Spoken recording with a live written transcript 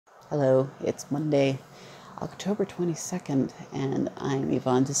Hello, it's Monday, October 22nd, and I'm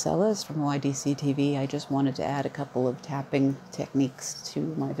Yvonne de Celis from YDCtv. I just wanted to add a couple of tapping techniques to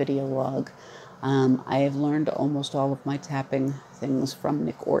my video log. I have learned almost all of my tapping things from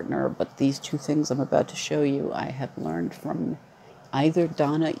Nick Ortner, but these two things I'm about to show you I have learned from either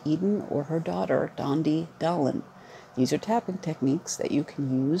Donna Eden or her daughter, Dondi Dolan. These are tapping techniques that you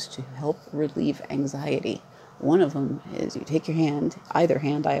can use to help relieve anxiety. One of them is you take your hand, either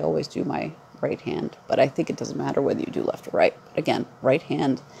hand. I always do my right hand, but I think it doesn't matter whether you do left or right. But again, right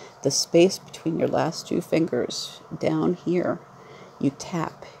hand, the space between your last two fingers down here, you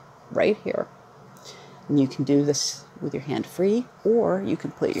tap right here. And you can do this with your hand free, or you can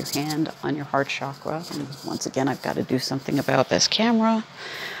put your hand on your heart chakra. And once again, I've got to do something about this camera.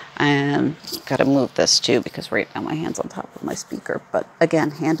 And got to move this too, because right now my hand's on top of my speaker. But again,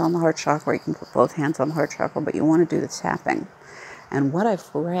 hand on the heart chakra. You can put both hands on the heart chakra, but you want to do the tapping. And what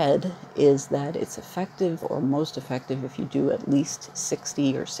I've read is that it's effective, or most effective, if you do at least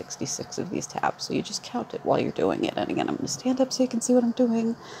 60 or 66 of these taps. So you just count it while you're doing it. And again, I'm going to stand up so you can see what I'm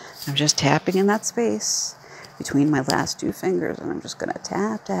doing. I'm just tapping in that space between my last two fingers. And I'm just going to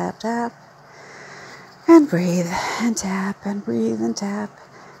tap, tap, tap, and breathe, and tap, and breathe, and tap.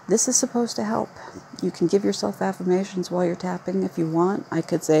 This is supposed to help. You can give yourself affirmations while you're tapping if you want. I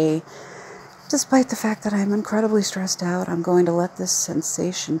could say, despite the fact that I'm incredibly stressed out, I'm going to let this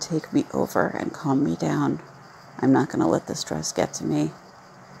sensation take me over and calm me down. I'm not going to let the stress get to me.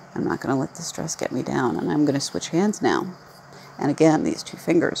 I'm not going to let the stress get me down. And I'm going to switch hands now. And again, these two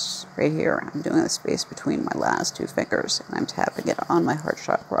fingers right here, I'm doing the space between my last two fingers, and I'm tapping it on my heart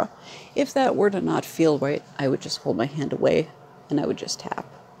chakra. If that were to not feel right, I would just hold my hand away and I would just tap.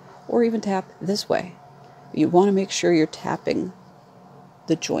 Or even tap this way. You want to make sure you're tapping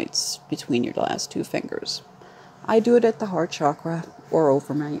the joints between your last two fingers. I do it at the heart chakra or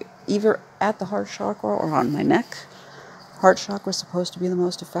over either at the heart chakra or on my neck. Heart chakra is supposed to be the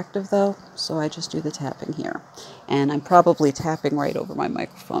most effective though, so I just do the tapping here. And I'm probably tapping right over my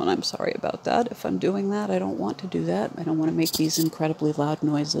microphone. I'm sorry about that. If I'm doing that, I don't want to do that. I don't want to make these incredibly loud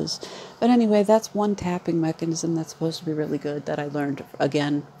noises. But anyway, that's one tapping mechanism that's supposed to be really good that I learned,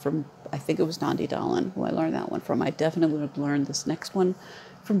 again, from, I think it was Dondi Dolan who I learned that one from. I definitely would have learned this next one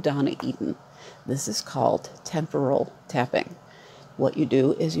from Donna Eden. This is called temporal tapping. What you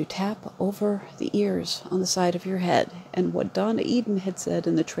do is you tap over the ears on the side of your head. And what Donna Eden had said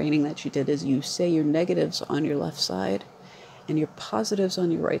in the training that she did is you say your negatives on your left side and your positives on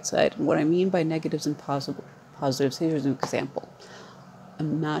your right side. And what I mean by negatives and positives, here's an example.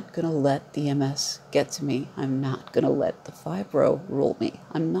 I'm not going to let the MS get to me. I'm not going to let the fibro rule me.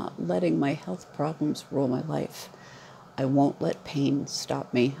 I'm not letting my health problems rule my life. I won't let pain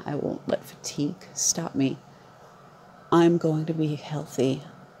stop me. I won't let fatigue stop me. I'm going to be healthy.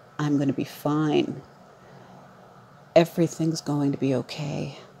 I'm going to be fine. Everything's going to be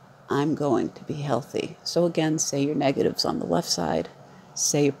okay. I'm going to be healthy. So again, say your negatives on the left side.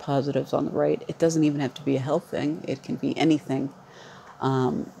 Say your positives on the right. It doesn't even have to be a health thing. It can be anything.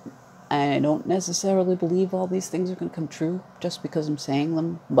 I don't necessarily believe all these things are going to come true just because I'm saying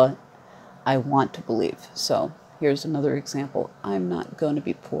them, but I want to believe. So here's another example. I'm not going to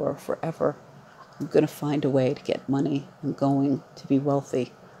be poor forever. I'm going to find a way to get money. I'm going to be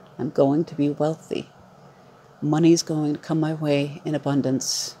wealthy. I'm going to be wealthy. Money's going to come my way in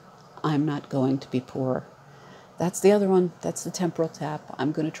abundance. I'm not going to be poor. That's the other one. That's the temporal tap.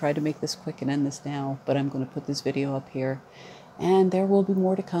 I'm going to try to make this quick and end this now, but I'm going to put this video up here. And there will be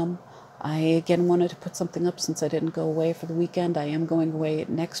more to come. I, again, wanted to put something up since I didn't go away for the weekend. I am going away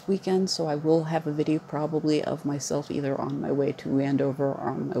next weekend, so I will have a video probably of myself either on my way to Andover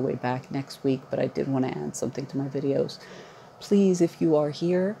or on my way back next week, but I did want to add something to my videos. Please, if you are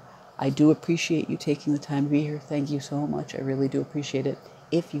here, I do appreciate you taking the time to be here. Thank you so much. I really do appreciate it.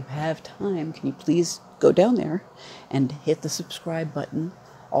 If you have time, can you please go down there and hit the subscribe button?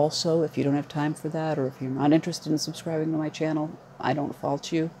 Also, if you don't have time for that, or if you're not interested in subscribing to my channel, I don't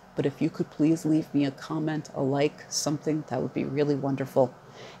fault you. But if you could please leave me a comment, a like, something, that would be really wonderful.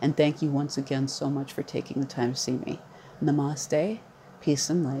 And thank you once again so much for taking the time to see me. Namaste, peace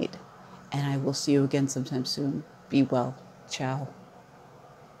and light, and I will see you again sometime soon. Be well. Ciao.